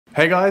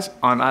Hey guys,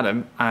 I'm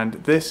Adam, and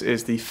this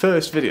is the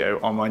first video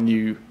on my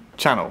new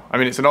channel. I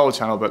mean, it's an old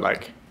channel, but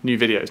like new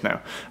videos now.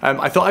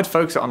 I thought I'd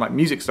focus it on like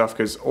music stuff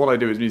because all I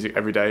do is music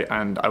every day,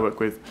 and I work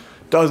with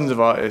dozens of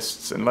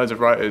artists and loads of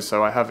writers,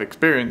 so I have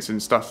experience in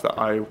stuff that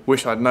I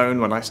wish I'd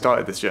known when I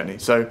started this journey.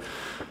 So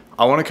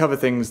I want to cover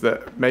things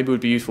that maybe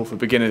would be useful for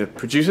beginner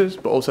producers,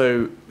 but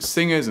also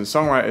singers and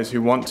songwriters who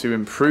want to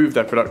improve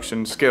their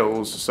production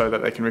skills so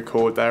that they can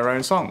record their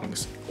own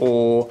songs,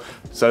 or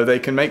so they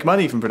can make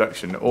money from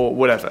production, or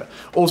whatever.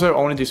 Also, I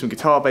want to do some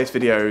guitar-based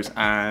videos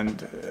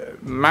and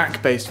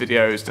Mac-based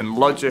videos and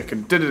Logic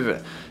and da-da-da.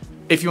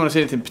 If you want to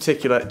see anything in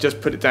particular,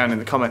 just put it down in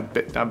the comment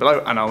bit down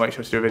below and I'll make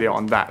sure to do a video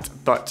on that.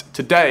 But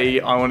today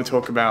I want to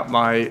talk about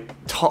my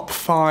top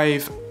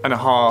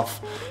 5.5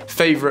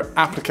 favorite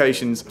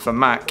applications for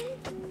Mac,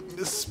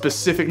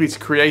 specifically to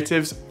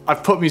creatives.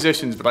 I've put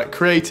musicians, but like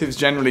creatives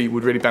generally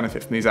would really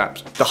benefit from these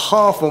apps. The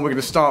half one we're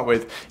going to start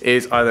with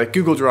is either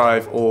Google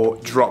Drive or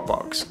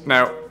Dropbox.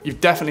 Now,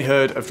 you've definitely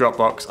heard of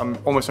Dropbox. I'm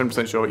almost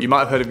 100% sure. You might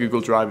have heard of Google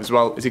Drive as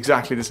well. It's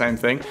exactly the same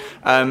thing.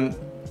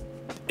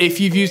 If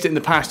you've used it in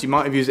the past, you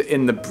might have used it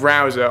in the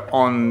browser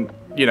on,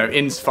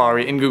 in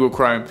Safari, in Google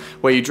Chrome,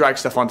 where you drag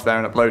stuff onto there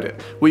and upload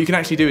it. What you can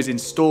actually do is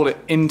install it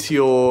into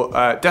your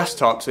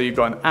desktop, so you've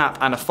got an app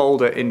and a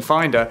folder in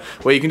Finder,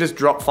 where you can just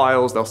drop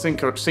files, they'll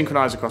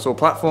synchronize across all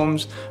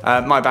platforms.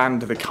 My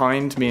band, The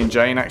Kind, me and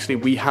Jane, actually,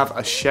 we have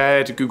a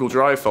shared Google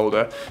Drive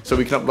folder, so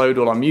we can upload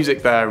all our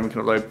music there, and we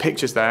can upload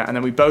pictures there, and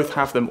then we both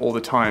have them all the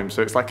time,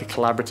 so it's like a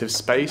collaborative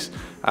space,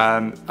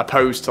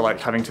 opposed to like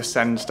having to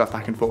send stuff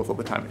back and forth all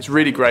the time. It's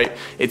really great.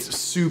 It's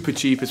super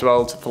cheap as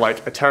well. For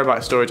like a terabyte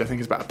of storage, I think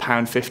it's about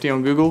 £1.50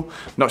 on Google.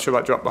 Not sure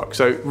about Dropbox.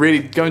 So really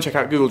go and check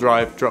out Google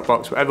Drive,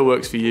 Dropbox, whatever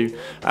works for you,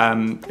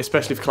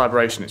 especially for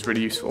collaboration, it's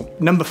really useful.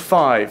 Number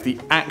 5, the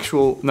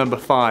actual number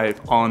 5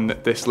 on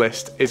this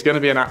list is going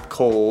to be an app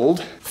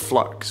called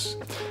Flux.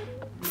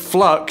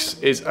 Flux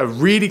is a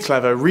really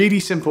clever, really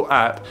simple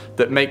app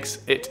that makes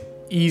it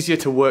easier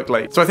to work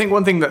late. So I think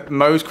one thing that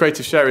most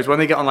creatives share is when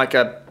they get on like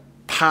a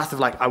path of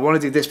like, I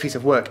want to do this piece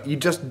of work, you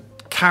just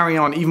carry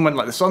on even when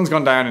like the sun's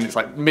gone down and it's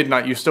like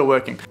midnight, you're still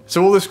working.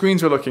 So all the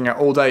screens we're looking at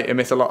all day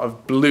emit a lot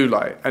of blue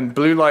light, and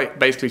blue light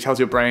basically tells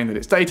your brain that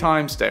it's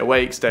daytime, stay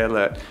awake, stay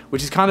alert,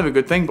 which is kind of a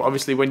good thing, but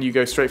obviously when you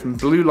go straight from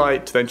blue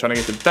light to then trying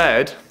to get to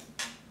bed,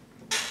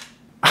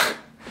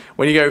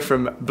 when you go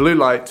from blue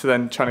light to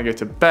then trying to go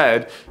to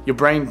bed, your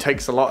brain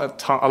takes a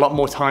lot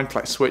more time to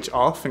like switch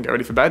off and get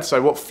ready for bed.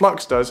 So what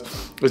Flux does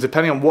is,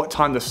 depending on what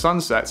time the sun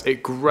sets,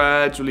 it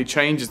gradually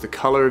changes the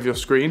color of your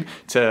screen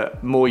to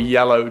more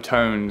yellow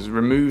tones,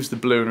 removes the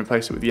blue and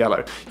replaces it with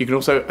yellow. You can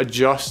also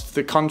adjust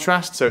the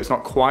contrast so it's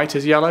not quite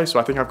as yellow. So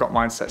I think I've got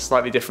mine set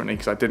slightly differently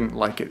because I didn't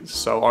like it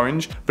so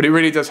orange, but it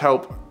really does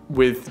help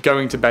with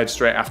going to bed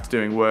straight after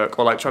doing work,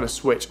 or like trying to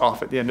switch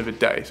off at the end of a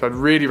day. So I'd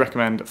really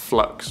recommend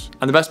Flux.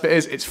 And the best bit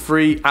is it's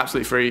free,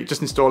 absolutely free.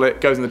 Just install it,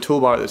 goes in the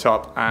toolbar at the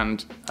top,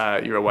 and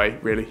you're away,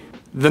 really.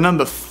 The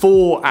number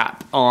 4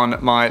 app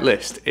on my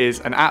list is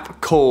an app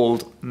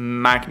called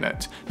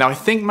Magnet. Now I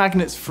think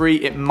Magnet's free,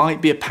 it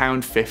might be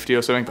 £1.50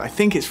 or something, but I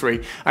think it's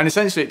free. And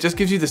essentially it just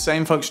gives you the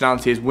same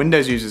functionality as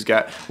Windows users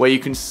get, where you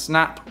can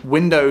snap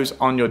windows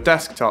on your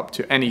desktop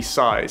to any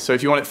size. So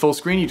if you want it full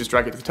screen, you just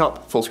drag it to the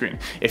top, full screen.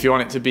 If you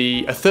want it to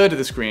be a third of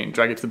the screen,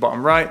 drag it to the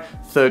bottom right,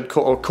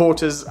 or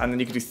quarters, and then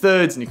you can do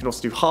thirds, and you can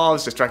also do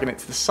halves, just dragging it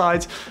to the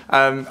sides.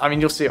 I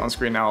mean, you'll see it on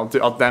screen now,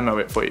 I'll demo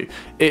it for you.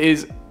 It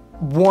is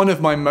one of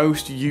my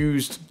most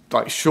used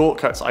like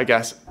shortcuts, I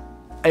guess.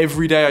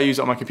 Every day I use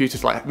it on my computer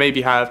to like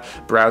maybe have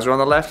browser on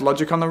the left,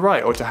 Logic on the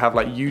right, or to have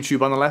like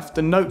YouTube on the left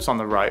and notes on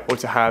the right, or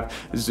to have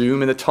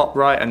Zoom in the top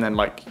right and then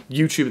like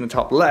YouTube in the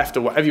top left,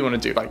 or whatever you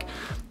want to do. Like,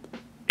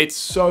 it's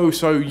so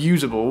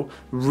usable,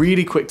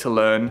 really quick to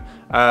learn.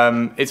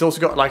 It's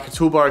also got like a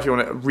toolbar if you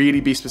want to really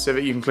be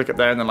specific. You can click up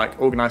there and then like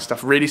organize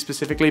stuff really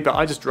specifically, but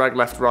I just drag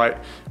left, right,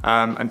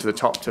 and to the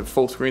top to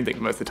full screen thing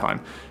most of the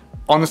time.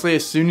 Honestly,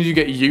 as soon as you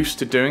get used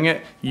to doing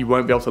it, you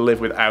won't be able to live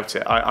without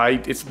it.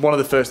 It's one of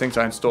the first things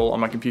I install on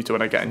my computer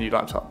when I get a new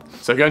laptop.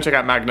 So go and check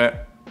out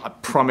Magnet. I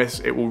promise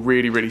it will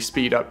really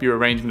speed up your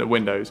arrangement of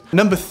windows.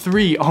 Number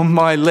 3 on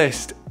my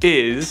list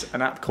is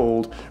an app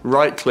called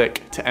Right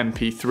Click to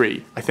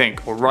MP3, I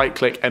think, or Right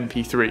Click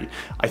MP3.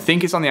 I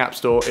think it's on the App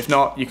Store. If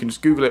not, you can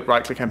just Google it,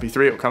 Right Click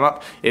MP3, it'll come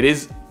up. It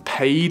is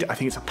paid, I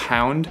think it's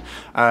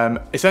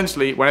 £1.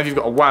 Essentially, whenever you've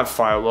got a WAV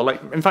file, or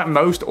like, in fact,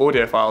 most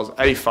audio files,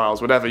 AV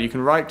files, whatever, you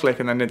can right click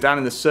and then down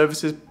in the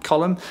services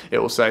column, it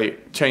will say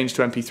change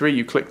to MP3.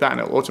 You click that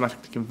and it'll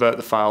automatically convert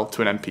the file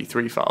to an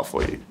MP3 file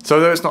for you. So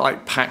though it's not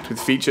like packed with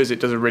features, it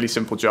does a really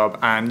simple job,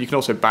 and you can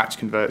also batch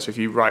convert. So if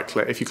you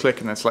click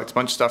and then select a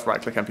bunch of stuff,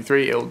 right click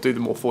MP3, it'll do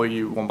them all for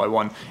you one by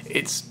one.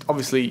 It's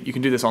obviously, you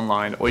can do this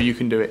online, or you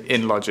can do it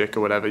in Logic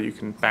or whatever, you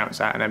can bounce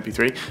out an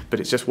MP3, but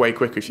it's just way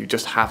quicker if you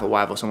just have a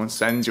WAV or someone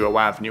sends sends you a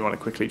WAV and you want to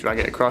quickly drag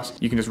it across,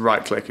 you can just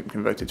right click and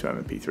convert it to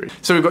MP3.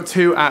 So we've got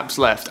 2 apps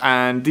left,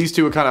 and these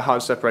 2 are kind of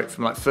hard to separate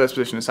from like first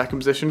position and second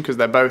position because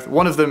they're both,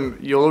 one of them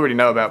you'll already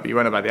know about, but you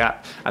won't know about the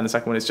app, and the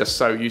second one is just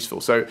so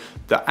useful. So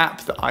the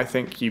app that I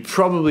think you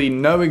probably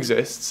know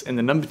exists in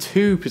the number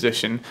 2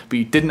 position, but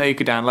you didn't know you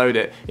could download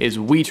it, is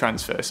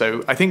WeTransfer.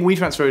 So I think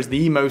WeTransfer is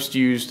the most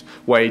used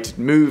way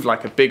to move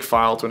like a big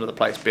file to another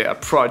place, be it a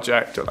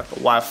project or like a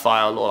WAV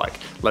file or like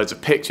loads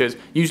of pictures.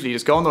 Usually you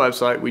just go on the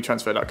website,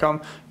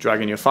 WeTransfer.com,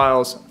 drag in your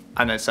files,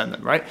 and then send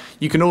them, right?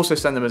 You can also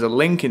send them as a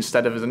link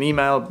instead of as an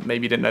email.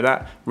 Maybe you didn't know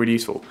that. Really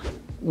useful.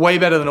 Way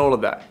better than all of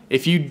that.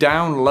 If you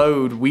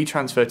download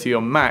WeTransfer to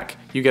your Mac,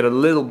 you get a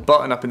little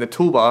button up in the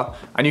toolbar,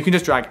 and you can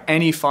just drag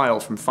any file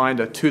from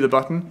Finder to the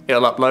button.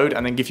 It'll upload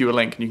and then give you a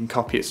link, and you can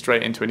copy it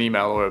straight into an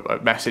email or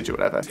a message or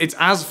whatever. It's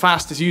as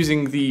fast as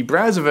using the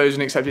browser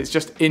version, except it's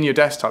just in your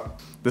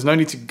desktop. There's no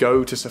need to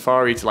go to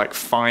Safari to like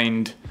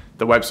find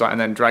the website and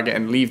then drag it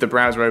and leave the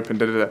browser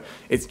open.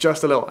 It's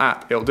just a little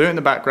app. It'll do it in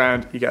the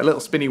background. You get a little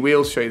spinny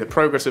wheels, show you the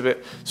progress of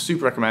it.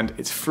 Super recommend.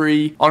 It's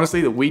free. Honestly,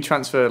 the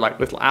WeTransfer like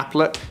little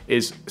applet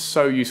is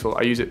so useful.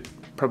 I use it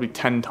probably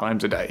 10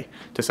 times a day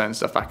to send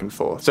stuff back and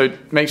forth. So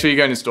make sure you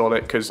go and install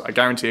it, because I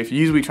guarantee if you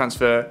use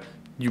WeTransfer,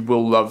 you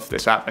will love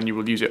this app and you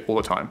will use it all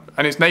the time.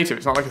 And it's native.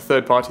 It's not like a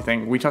third-party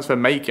thing. WeTransfer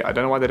make it. I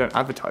don't know why they don't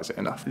advertise it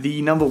enough.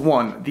 The number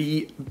 1,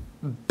 the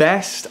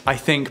best, I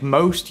think,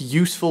 most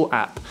useful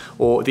app,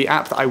 or the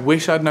app that I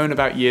wish I'd known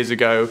about years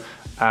ago,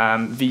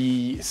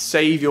 the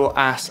save your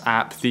ass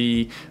app,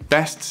 the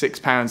best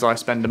 £6 I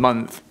spend a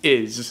month,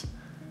 is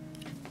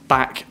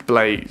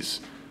BackBlaze.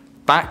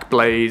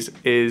 BackBlaze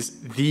is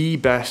the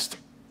best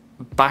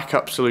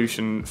backup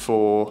solution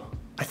for,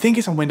 I think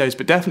it's on Windows,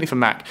 but definitely for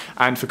Mac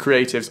and for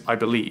creatives, I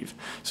believe.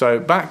 So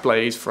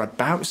BackBlaze, for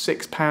about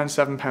 £6,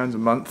 £7 a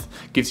month,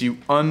 gives you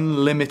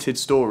unlimited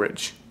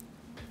storage.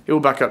 It will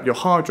back up your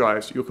hard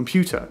drives, your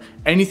computer,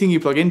 anything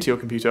you plug into your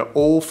computer,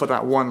 all for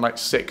that one like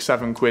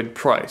 £6-7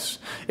 price.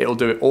 It'll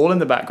do it all in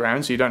the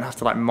background, so you don't have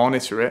to like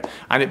monitor it,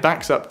 and it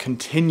backs up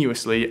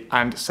continuously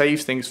and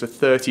saves things for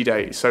 30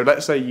 days. So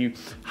let's say you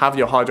have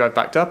your hard drive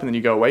backed up and then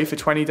you go away for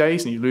 20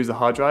 days and you lose the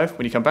hard drive.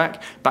 When you come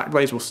back,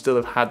 BackBlaze will still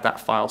have had that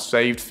file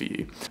saved for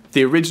you.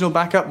 The original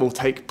backup will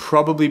take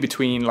probably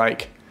between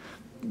like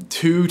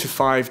 2 to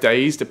 5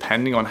 days,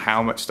 depending on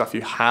how much stuff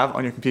you have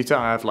on your computer.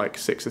 I have like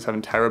 6 or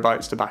 7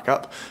 terabytes to back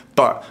up,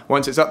 but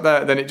once it's up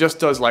there, then it just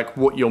does like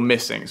what you're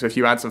missing. So if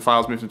you add some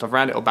files, move some stuff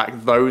around, it'll back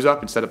those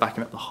up instead of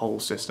backing up the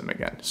whole system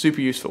again. Super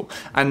useful.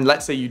 And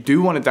let's say you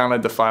do want to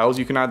download the files,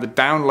 you can either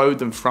download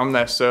them from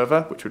their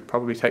server, which would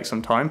probably take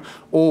some time,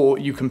 or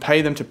you can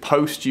pay them to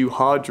post you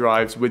hard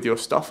drives with your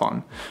stuff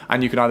on,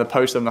 and you can either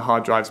post them the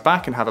hard drives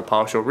back and have a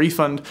partial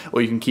refund,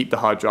 or you can keep the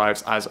hard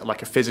drives as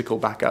like a physical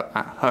backup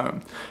at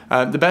home.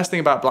 The best thing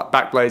about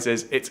BackBlaze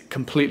is it's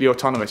completely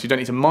autonomous. You don't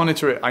need to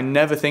monitor it. I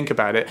never think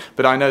about it,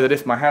 but I know that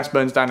if my house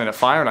burns down in a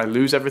fire and I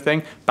lose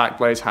everything,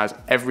 BackBlaze has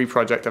every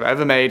project I've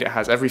ever made. It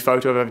has every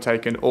photo I've ever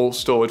taken, all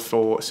stored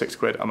for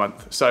 £6 a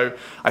month. So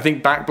I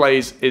think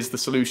BackBlaze is the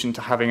solution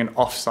to having an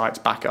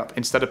off-site backup.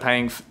 Instead of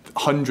paying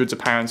hundreds of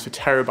pounds for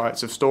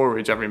terabytes of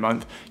storage every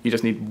month, you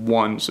just need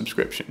one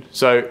subscription.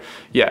 So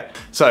yeah,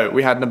 so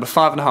we had number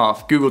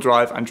 5.5, Google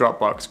Drive and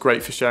Dropbox.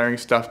 Great for sharing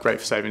stuff, great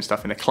for saving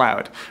stuff in the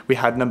cloud. We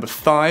had number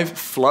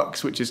 5,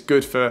 Flux, which is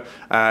good for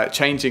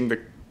changing the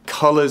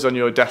colors on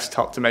your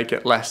desktop to make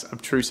it less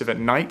obtrusive at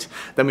night.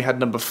 Then we had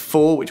number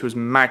 4, which was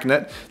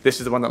Magnet. This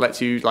is the one that lets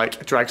you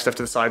like drag stuff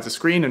to the sides of the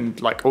screen and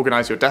like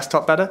organize your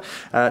desktop better.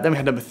 Then we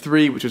had number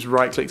 3, which was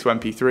right click to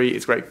MP3.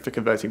 It's great for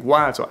converting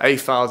WAVs or A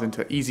files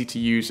into easy to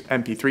use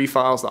MP3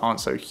 files that aren't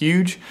so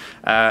huge.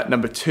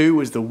 Number 2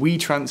 was the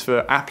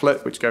WeTransfer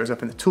applet, which goes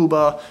up in the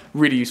toolbar.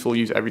 Really useful,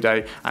 use it every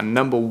day. And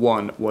number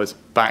 1 was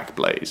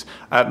BackBlaze.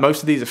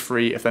 Most of these are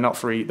free. If they're not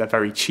free, they're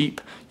very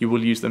cheap. You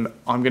will use them,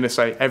 I'm going to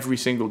say, every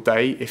single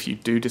day if you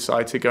do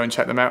decide to go and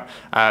check them out,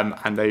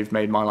 and they've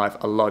made my life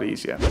a lot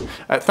easier.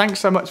 Thanks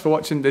so much for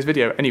watching this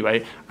video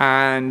anyway,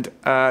 and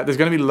there's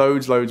going to be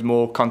loads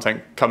more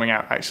content coming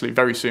out actually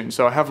very soon.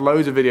 So I have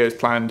loads of videos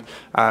planned,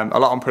 a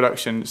lot on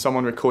production,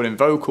 someone recording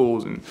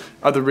vocals and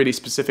other really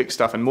specific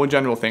stuff and more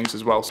general things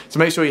as well. So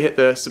make sure you hit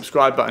the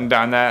subscribe button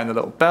down there and the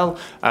little bell,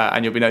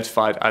 and you'll be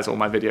notified as all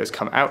my videos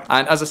come out.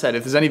 And as I said,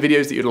 if there's any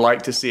videos that you'd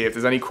like to see, if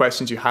there's any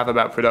questions you have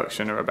about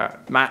production or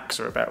about Macs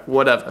or about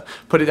whatever,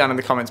 put it down in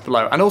the comments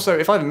below. And also,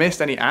 if I've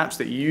missed any apps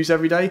that you use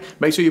every day,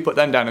 make sure you put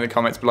them down in the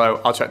comments below.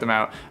 I'll check them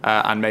out,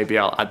 and maybe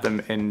I'll add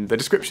them in the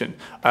description.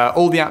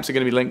 All the apps are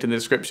going to be linked in the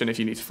description if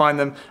you need to find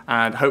them,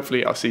 and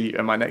hopefully I'll see you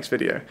in my next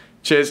video.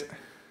 Cheers.